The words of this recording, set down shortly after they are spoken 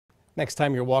Next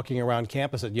time you're walking around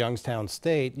campus at Youngstown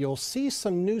State, you'll see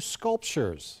some new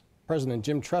sculptures. President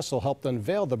Jim Tressel helped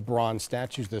unveil the bronze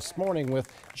statues this morning with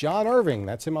John Irving.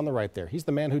 That's him on the right there. He's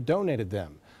the man who donated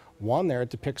them. One there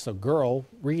depicts a girl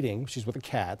reading. She's with a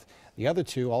cat. The other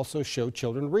two also show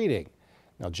children reading.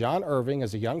 Now, John Irving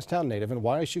is a Youngstown native and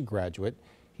YSU graduate.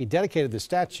 He dedicated the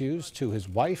statues to his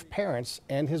wife's parents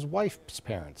and his wife's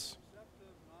parents.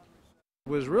 It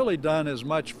was really done as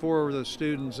much for the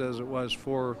students as it was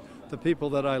for the people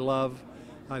that I love.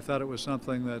 I thought it was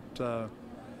something that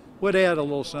would add a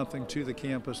little something to the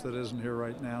campus that isn't here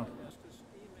right now.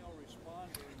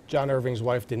 John Irving's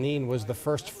wife, Deneen, was the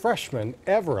first freshman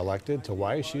ever elected to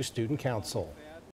YSU Student Council.